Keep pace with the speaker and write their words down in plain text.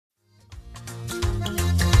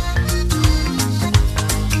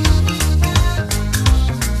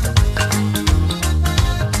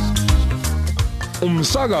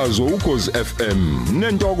Umsakazo Ukhozi FM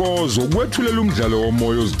nentokozo kwethulela umdlalo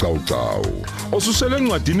womoya ozicawucawu. Osusele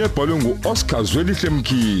encwadini ebhalwe ngu-Oscar Zwelihle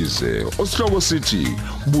Mkhize, osihloko sithi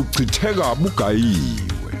Buchitheka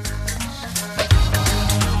Bugayiwe.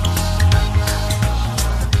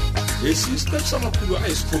 Lesi isiqephu samakhulu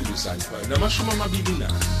ayisikhombisa namashumi amabili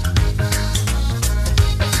na.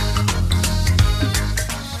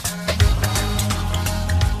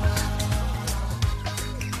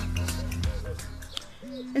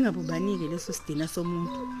 Engabubanike leso sidina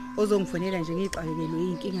somuntu ozongifonela nje ngixakekelwe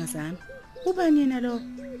inkinga zami. Ubani yena lo?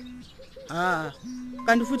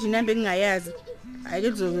 Kanti futhi inamba engingayazi.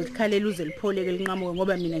 Ayike kuzokhalela uze lipholeke linqamuke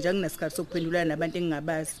ngoba mina nje anginasikhathi sokuphendulana nabantu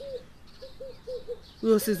engingabazi.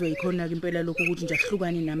 Uyosizwe ikhona ke impela lokho ukuthi nje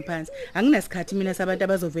ahlukane nami phansi. Anginasikhathi mina sabantu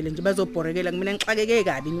abazovele nje bazobhorekela mina ngixakeke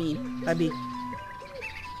kabi mina. Babe.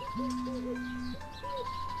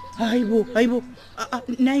 Hayibo.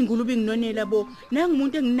 Nayi ingulube nginonela bo. Nangu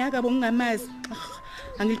umuntu enginaka bo ngingamazi.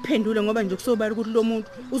 Angiliphendule ngoba nje kusobala ukuthi lo muntu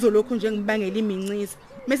uzolokho nje ngibangela imincisi.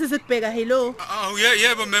 Mase sekubheka hello.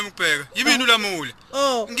 Yebo mem ukubheka. Yimini ulamule.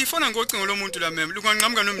 Ngifona ngocingo lomuntu la mem.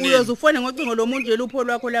 Lukanqamuka nomnini. Uyozufona ngocingo lomuntu nje lupho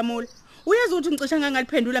lwakho lamule. Uyazi ukuthi ngicisha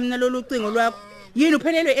ngangaliphendula mina lolu cingo lwakho. Yini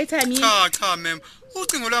uphelelwe airtime yini? Cha mem.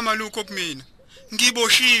 Ucingo lwamalukho kumina.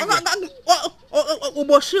 Ngiboshiwe.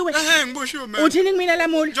 Uboshiwe? Ngiboshiwe mem. Uthini kumina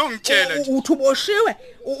lamule? Njongitshela nje. Uthi uboshiwe?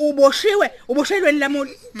 Uboshelweni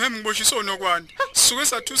lamule? Mem ngiboshiswa nokwanda. Sisuke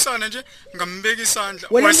sathusana nje ngambeka isandla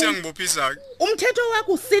wase yangibophisa ke. Umthetho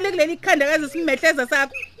wakho usile kuleli khandakazi simehleza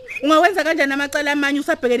sakho. Ungawenza kanjani amacala amanye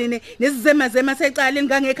usabhekene nesizemazema secala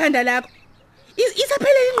ngangekhanda lakho?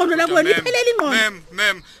 Isaphelele ingqondo lakho wena iphelele ingqondo.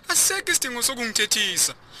 Mem, aseke isidingo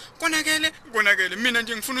sokungithethisa. Konakele mina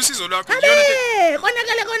nje ngifuna usizo lwakho ngiyona.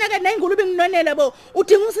 Konakele nayi ingulube nginonela bo.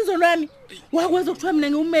 Udinga usizo lwami. Wakwenza ukuthiwa mina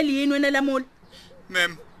ngiwumeli yini wena lamule?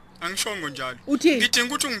 Mem, angishongo njalo. Ngidinga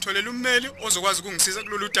ukuthi ungitholele ummeli ozokwazi ukungisiza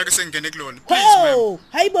kulolu daka sengene kulona. Please mem.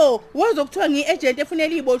 Hayibo, wozokuthiwa ngiagent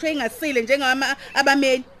efunela iboshwe engasile njengama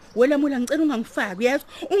abameli. Wena mula ngicela ungangifaki uyazi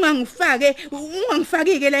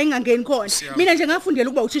ungangifaki ke la ingangeni khona mina nje ngafundela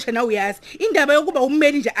ukuba uthisha nawe uyazi indaba yokuba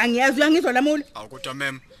ummeli nje angiyazi uyangizwa lamule kodwa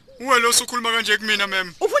mem uwe lo sokhuluma kanje kumina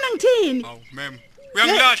mem ufuna ngithini mem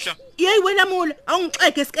uyangilahla yeyi wena mula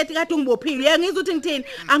awungixege isiketi kade ungibophile uyangizwa ukuthi ngithini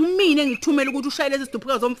angimine ngithumela ukuthi ushayele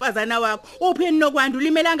isiduphuka zomfazana wakho upheni nokwanda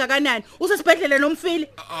ulimelanga kanani usesibhedlela nomfili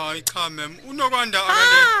cha mem unokwanda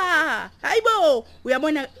akale hayibo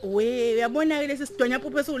uyabona ke lesi sidonya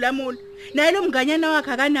phupho esiulamula naye lo mnganyana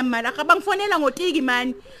wakhe akanamali akabangifonela ngotiki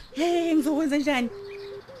mani ngizokwenza njani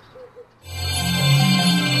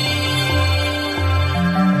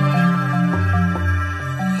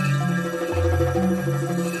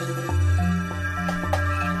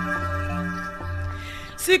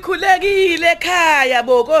Sikhulekile ekhaya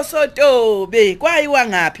bo kosotobe kwayiwa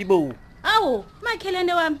ngapi bo Awu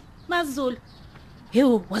makhelene wami Mazulu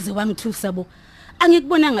waze wangithusa bo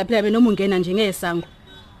angikubona ngaphela noma ungena nje ngesango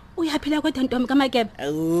uyaphila kwethu ntombi kaMakebe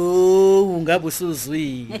ungabe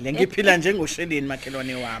usuzwile ngiphila njengosheleni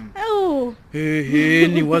makhelwane wami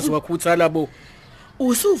ni wazi wakhuthala bo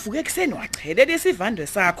usuvuke ekseni wachelela isivandwe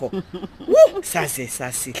sakho saze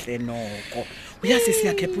sasihle noko uyazi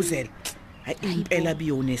siyakhephuzela hayi impela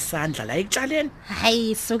biyo nesandla la ekutshaleni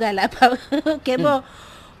hayi suka lapha kebo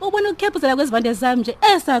ubona ukukhephuzela kwezivande zami nje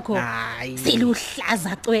esakho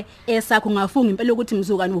siluhlaza cwe esakho ngafunga impela ukuthi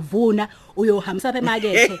mzukani uvuna uyohambisa apha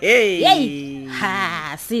emakethe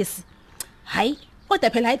sisi hayi kodwa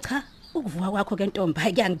phela hayi cha ukuvuka kwakho ke ntombi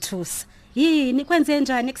kuyangithusa yini kwenze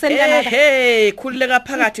njani kuseni kanaka khulileka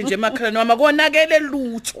phakathi nje makhala noma konakele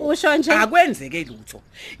lutho usho nje akwenzeke lutho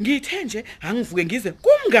ngithe nje angivuke ngize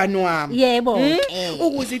kumngani wami yebo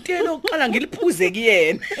ukuze itelo oqala ngiliphuze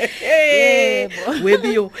kuyena yebo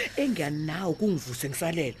webiyo enganawo kungivuse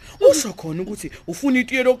ngisalela usho khona ukuthi ufuna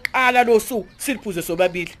itelo oqala losuku siliphuze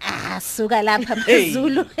sobabili suka lapha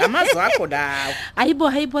phezulu amazwi akho lawo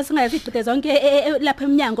hayibo singayifiqide zonke lapha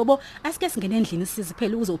eminyango bo asike singene endlini sisize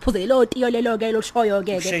phela uzophuze lo lelo ke lo shoyo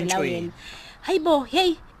ke phela wena hayibo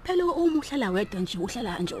phela umuhlala wedwa nje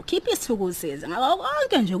uhlala nje ukhipha isithukuziza ngakho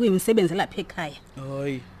konke nje kuyimisebenzi lapha ekhaya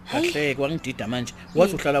kahle kwangidida manje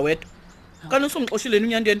wathi uhlala wedwa kanti usungixoshileni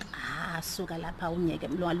unyandeni suka lapha unyeke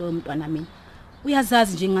mlwa lo mntwana mina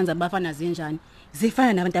uyazazi nje nganza abafana zinjani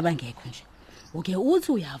zifana nabantu abangekho nje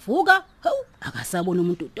uthi uyavuka akasabona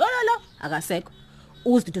umuntu dololo akasekho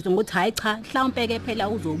uziduduzwe ngokuthi hayi cha mhlawumbe ke phela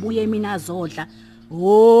uzobuya emina azodla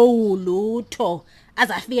lutho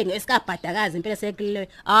azafike ngesikabhadakazi impela sekule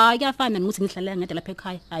kuyafana ukuthi ngihlala ngedwa lapha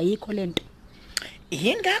ekhaya ayikho lento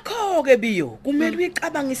Ingakho ke biyo kumele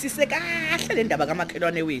uyicabangisise kahle le ndaba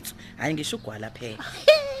kamakhelwane wethu hayi ngisho ugwala phela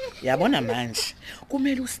Yabona manje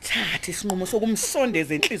kumele usithathe isinqumo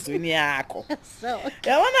sokumsondeza enhlizweni yakho.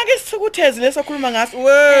 Yabona ke isithukuthezi lesokhuluma ngaso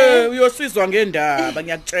uyosizwa ngendaba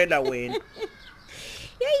ngiyakutshela wena.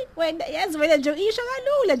 Hey wena yazi wena nje isho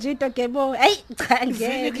kalula nje into Gebo. Hey cha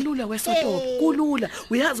ngeke kulula wesotopo kulula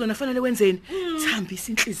uyazi wena fanele wenzeni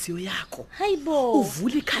thambisa inhliziyo yakho hayibo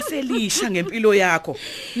uvula ikhasi elisha ngempilo yakho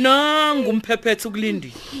nangu umphephethu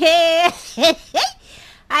ukulindile.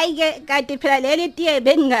 Ayike kade phela leli tiye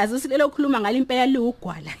bengingazi usilelo khuluma ngale impela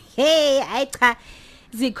liugwala. Hey hayi cha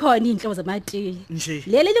zikhona inhlobo zamatiye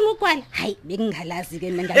leli lingugwala hayi bengingalazi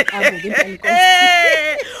ke mina ngiyaqabuka impela inkonzo.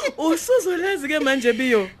 Usuzolazi ke manje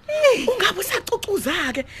biyo ungabe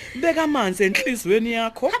usacucuza ke beka amanzi enhlizweni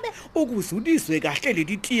yakho ukuze ulizwe kahle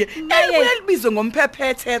leli tiye elibuye libizwe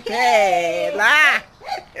ngomphephethe phela.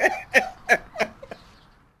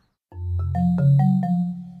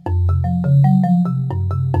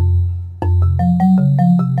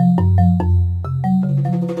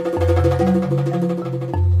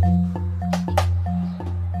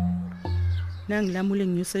 Nangilamule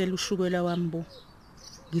nginyuselela ushukela wami bo.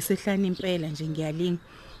 Ngisehlana impela nje ngiyalinga.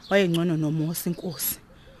 Wayengcono noMosi inkosi.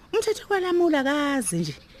 Umthetho kwalamula kaze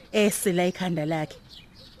nje esela ikhanda lakhe.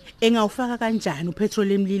 Engawufaka kanjani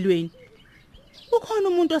upetrol emlilweni? Ukhona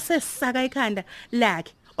umuntu osesaka ikhanda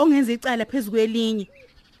lakhe ongenza icala phezulu kwelinye.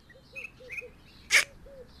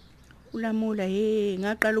 Ulamula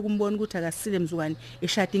ngaqala ukumbona ukuthi akasile mzukwane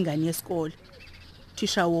eshada ingane yesikole.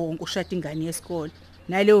 Thisha wonke ushada ingane yesikole.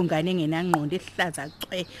 Naleyo ngane engenangqondo ehlaza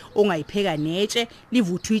cwe ongayipheka netshe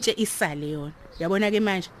livuthwa itshe isale yona. Yabona ke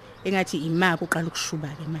manje engathi imaka uqala ukushuba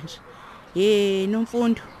ke manje.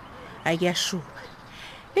 Nomfundo ayikuyashuba.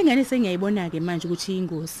 Ingane sengiyayibona ke manje ukuthi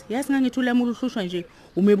ingozi. Yazi ngangithi ulamula uhlushwa nje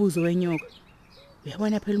umebuzo wenyoka.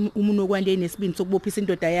 Uyabona phela umuntu okwande nesibindi sokubophisa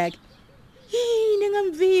indoda yakhe.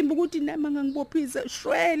 Ningamvimba ukuthi nama ngangibophisa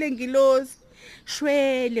shwele ngilozi.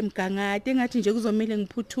 Shwele mgangade engathi nje kuzomela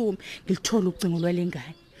ngiphuthume ngilithola ucingo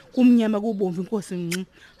lwalengane kumnyama kubomvu inkosi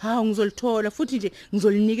hawu ngizolithola futhi nje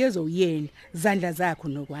ngizolinikeza uyena zandla zakho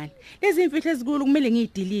nokwana lezi imfihlo ezikulu kumele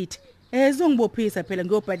ngiyidelete zongibophisa phela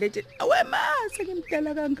ngiyobhadela awema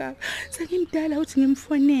sengimdala kangaka sengimdala uthi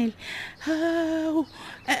ngimfonele hawu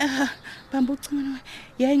bamba ucingo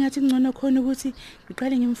yayi ngathi ngcono khona ukuthi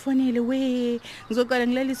ngiqale ngimfonele ngizoqala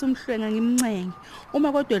ngilalisa umhlwenga ngimncenge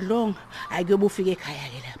uma kodwa edlonga ayikuyobe ufike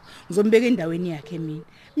ekhaya ke lapho ngizombeka endaweni yakhe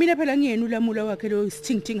mina phela ngiyena ulamula wakhe lo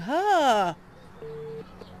isithingithing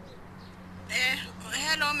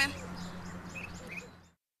Hello ma'am.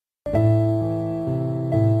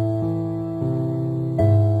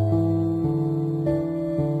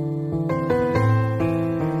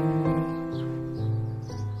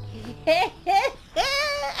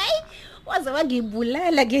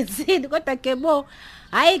 Ngibulala ngezini kodwa Gebo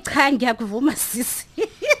hayi cha ngiyakuvuma sisi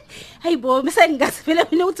hayibo sengingazi phela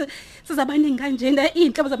mina ukuthi sizabaningi kanjena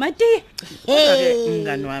inhlobo zamatiye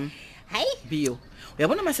mngani wami hayi biyo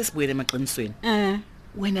uyabona mase sibuyele emaqinisweni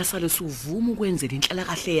wena salo suvuma ukwenzela inhlala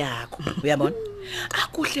kahle yakho uyabona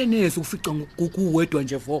akuhle neze ufica ngokuwedwa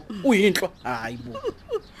nje vo uyinhlwa hayibo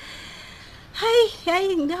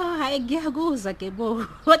hayi ngiyakuzwa Gebo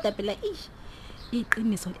kodwa phela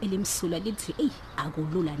iqiniso elimsulwa lithi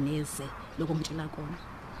akulula neze lokumtshela kona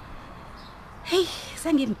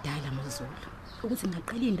sengimdala Mozulu ukuthi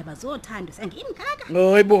ngaqala indaba zothando sengimgaga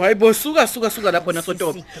hayibo suka lapho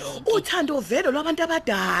nasotopo uthando velo lwabantu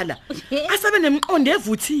abadala asabe nemqondo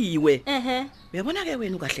evuthiwe uyabona ke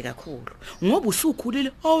wena ukahle kakhulu ngoba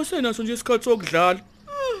usukhulile awusenaso nje isikhathi sokudlala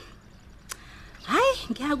hayi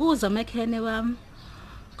ngiyakuzwa makhene wami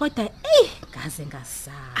kodwa ngaze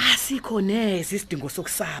ngasaba asikho neze isidingo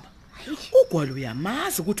sokusaba ugwalo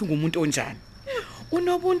uyamazi ukuthi ungumuntu onjani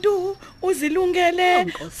unobuntu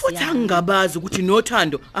uzilungele futhi angabazi ukuthi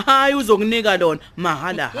nothando hayi uzokunika lona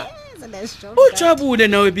mahala ujabule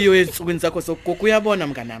nawe biyo ezinsukwini zakho sokugogo uyabona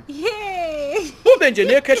mnganami ube nje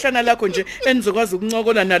nekhehlana lakho nje enizokwazi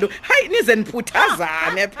ukuncokola nalo hayi nize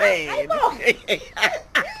niphuthazane phela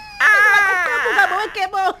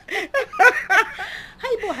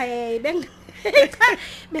hayibo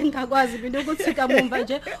bengakwazi mina ukuthi kamumva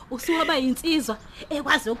nje usuwaba insizwa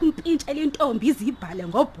ekwazi ukumpintsha lentombi izibhale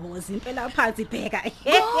ngobhozi impela phansi bheka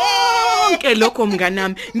konke lokho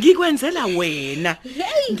mnganami ngikwenzela wena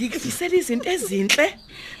ngikufisela izinto ezinhle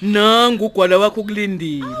nangu ugwala wakho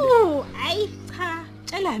kulindile hayi cha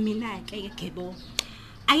tshela mina ke Gebo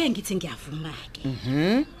ake ngithi ngiyavuma ke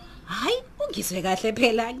hayi ungizwe kahle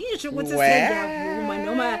phela ngisho ukuthi sengiyavuma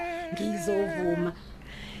noma ngizovuma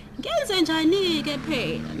ngenze njani ke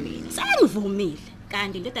phela mina sengivumile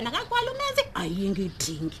kanti indodana kakwala umenzi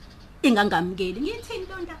ayingidingi ingangamukeli ngithini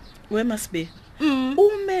londa we masibe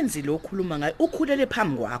umenzi lo khuluma ngaye ukhulele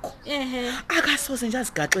phambi kwakho Ehe. akasoze nje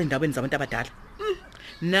asigaxe endabeni zabantu abadala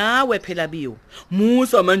nawe phela biyo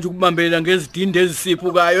musa manje ukubambelela ngezidindi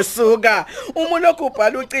ezisiphukayo suka uma lokho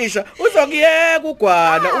ubhala ucisha uzokuyeka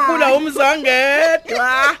ugwana ukhula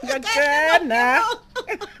umzangedwa ngakutshena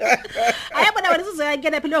Ayabona wena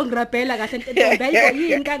uzoyangena phela ngirabhela kahle ntombi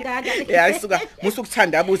ayiyini kangaka. hayi suka musa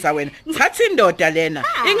ukuthandabuza wena thatha indoda lena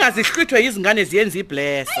ingazihlwithwe izingane ziyenza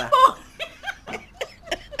iblessa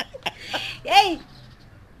Hey.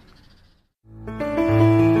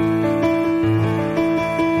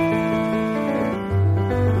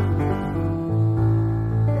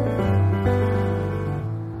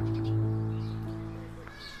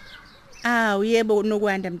 Yebo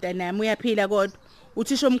nokwanda mntanami uyaphila kodwa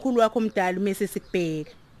uthisha omkhulu wakho omdala mase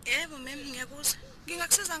sikubheka. Yebo ngiyakuzwa.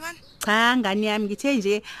 Ngingakusiza ngani? Cha ngani yami ngithe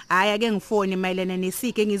nje hayi ake ngifone mayelana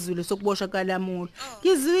nesike engizwile sokuboshwa kaLamulo.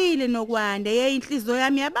 Ngizwile nokwanda inhliziyo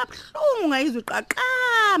yami yababhlungu ngayizwe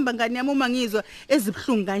qaqamba ngani yami uma ngizwa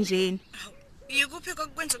ezibhlungu kanjeni. Yikuphi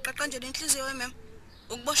kokwenza uqaqa nje lenhliziyo wemem?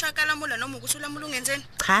 Ukuboshwa kaLamulo noma ukuthi uLamulo ungenzeni?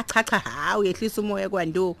 Cha hawu yehlisa umoya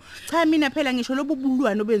kwando. Cha mina phela ngisho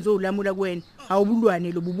lobubulwane obenziwe uLamulo kuwena.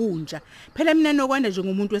 Awubulwane lobubunja. Phela mina nokwanda nje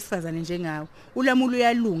ngumuntu wesifazane njengawe. uLamulo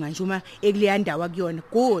uyalunga nje uma ekuleya ndawo akuyona.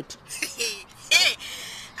 Good.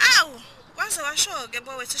 Awu, waze washo-ke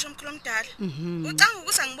bo wethisha omkhulu omdala. Ucanga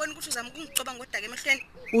ukuthi angiboni ukuthi uzama ukungicoba ngodaka emehlweni.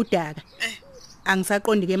 Udaka.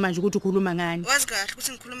 Angisaqondi ke manje ukuthi ukhuluma ngani. Wazi kahle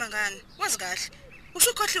ukuthi ngikhuluma ngani. Wazi kahle.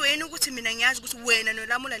 Usukhohliwe yini ukuthi mina ngiyazi ukuthi wena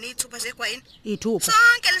noLamulo niyithupha zegwayini? Ithupha.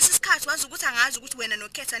 Sonke lesi sikhathi wazi ukuthi angazi ukuthi wena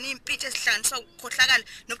noKhetha niyimpintshi ezihlanganiswa ukukhohlakala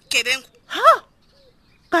nobugebengu. Ha!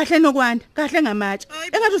 Kahle nokwanda, kahle ngamatshe.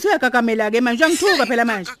 Engathi usuyagagamela ke manje uyangithuka phela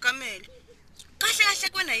manje. Gagamela. Kahle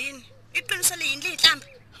kwena yini? Iqiniso leyini leyinhlamba?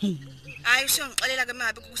 Hayi usiyongixolela ke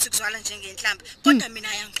mabe ukuthi kuzwala njengenhlamba. Kodwa mina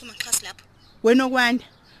ayangixhuma ngichasi lapho. Wena okwanda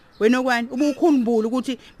ubukhumbula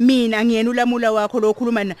ukuthi mina ngiyena uLamulo wakho lo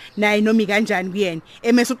khuluma naye nomi kanjani kuyena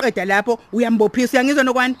emese uqeda lapho uyambophisa uyangizwa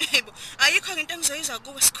nokwanda. Yebo ayikho into engizoyizwa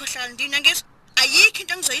kuwe sikhohlala ndina ngizwe ayikho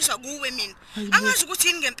into engizoyizwa kuwe mina angazi ukuthi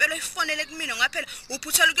yini ngempela ifonele kumina ngaphela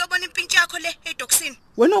uphuthela ukuyobona impintshi yakho le edoksini.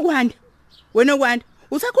 Wena okwanda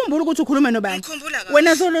usakhumbula ukuthi ukhuluma nobani?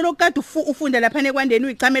 Wena solo lokade ufunda lapha nekwandeni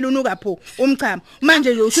uyicamela unuka pho umchamo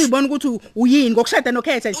manje nje usuyibona ukuthi uyini ngokushada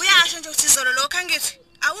noKhetha nje. Uyasho nje ukuthi izolo lokho angithi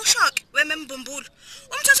awushoke wemembumbulo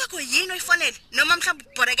umthetho wakho yini oyifonele noma mhlawumbe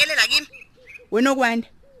ubhorekelela kimi. Wena okwanda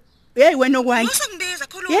Usungibiza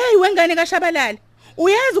khuluma. Wengane kaShabalala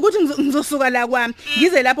uyazi ukuthi ngizosuka la kwami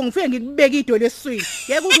ngize lapho ngifike ngikubeka idolo esiswini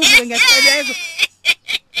yeke uvuke ngiyacela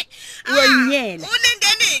wenyela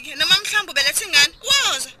ulindenike noma mhlawumbe belethe ingane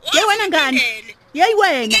woza wena ngani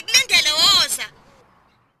wena ngikulindele woza.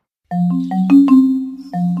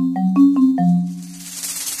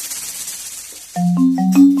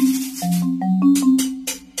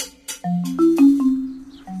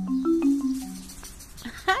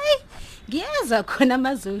 Ngiyeza khona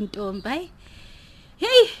amazontombi hayi.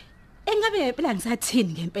 Hey, engabe ngempela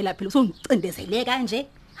ngisathini ngempela phela usongicindezeleka kanje?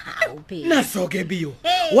 Hawu phela. Nazo ke biyo.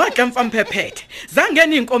 Wadla mfamphephethe.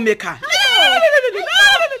 Zangena inkomo ekhaya.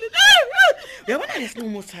 Uyabona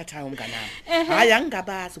lesinqumo usithathayo mnganami. Hayi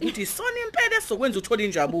angingabazi ukuthi isona impela esokwenza uthola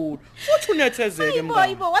injabulo. Futhi unethezeke mngani.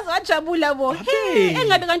 Hayibo waze wajabula bo.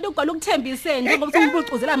 Engabe kanti ugqala ukuthembiseni njengoba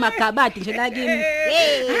ubucuzela amagabadi nje la kimi.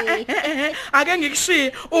 Ake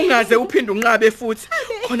ngikushiye ungaze uphinde unqabe futhi.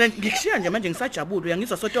 Khona ngikushiya nje manje ngisajabula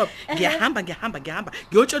uyangizwa sotoba. Ngiyahamba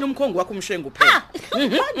ngiyotshela umkhongo wakho umshengu phela.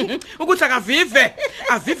 Ukuthi akavive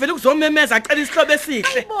ukuzomemeza acela isihlobo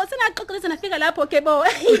esihle. Bo singaxoxelisa nafika lapho ke bo.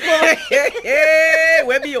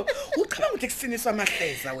 Webiyo ucabanga ukuthi kusiniswa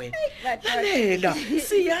amahleza wena. Lalela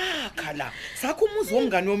siyakha la sakho umuzi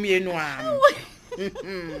womngane womyeni wami.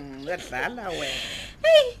 Yadlala wena.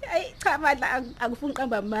 Hayi cha badla akufuni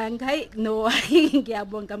qamba manga hayi no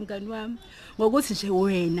ngiyabonga mngani wami ngokuthi nje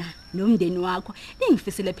wena nomndeni wakho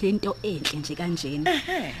ningifisele phela into enhle nje kanjena.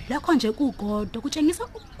 Lakho nje kugodwa kutshengisa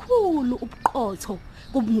ukukhulu ubuqotho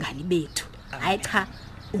kubungani bethu. Hayi cha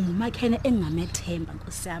ungumakhene engamethemba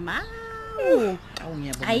nkosiyami.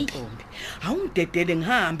 Ngiyabona Ntombi. Awungidedele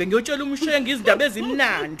ngihambe ngiyotshela umshengi izindaba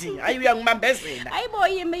ezimnandi. Hayi uyangibambezela. Hayibo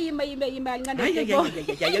yima kancane yebo.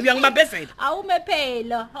 Uyangibambezela. Awume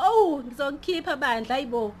phela. Awu ngizokukhipha bandla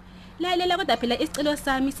hayibo. Lalela kodwa phela isicelo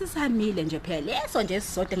sami sisamile nje phela. Leso nje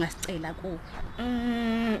sisodwa ngasicela ku.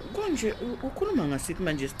 Konje ukhuluma ngasithi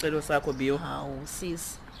manje isicelo sakho biyo. Hawu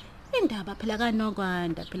sisi. Indaba phela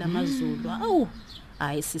kaNokwanda phela amaZulu. Awu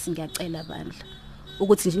hayi sisi ngiyacela bandla.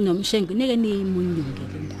 Ukuthi nje nomshengu neke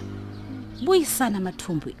niyimunyungele indaba. Buyisana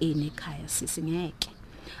amathumbu ene ekhaya sisi ngeke.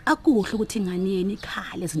 akuhle ukuthi ingane yeni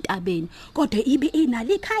ikhale ezintabeni kodwa ibe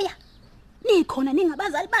inali ikhaya nikhona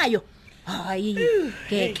ningabazali bayo hayi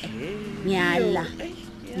ngeke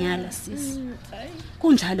nyala sisi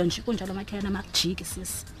kunjalo nje kunjalo makhaya namakujiki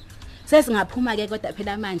sisi sesingaphuma ke kodwa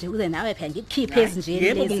phela manje uze nawe phela ngikukhiphe ezinjeni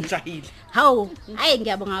yebo ngijahile hawu hayi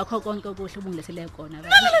ngiyabonga ngakho konke okuhle ubungilethele kona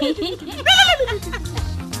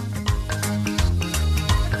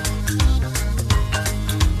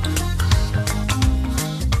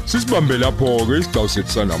Sisibambe lapho ke isigcawu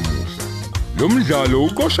sethu sanamuhla. Lo mdlalo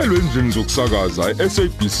uqoshelwe endlini zokusakaza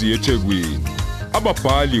eSABC eThekwini.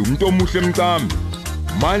 Ababhali umuntu omuhle Mcambi,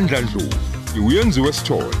 Mandla Ndlovu, uyenziwe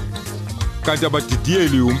Sithole. Kanti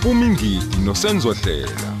abadidiyeli uMpumi Ngidi noSenzo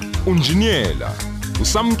Hlela, Unjiniyela,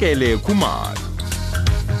 uSamkele Khumalo.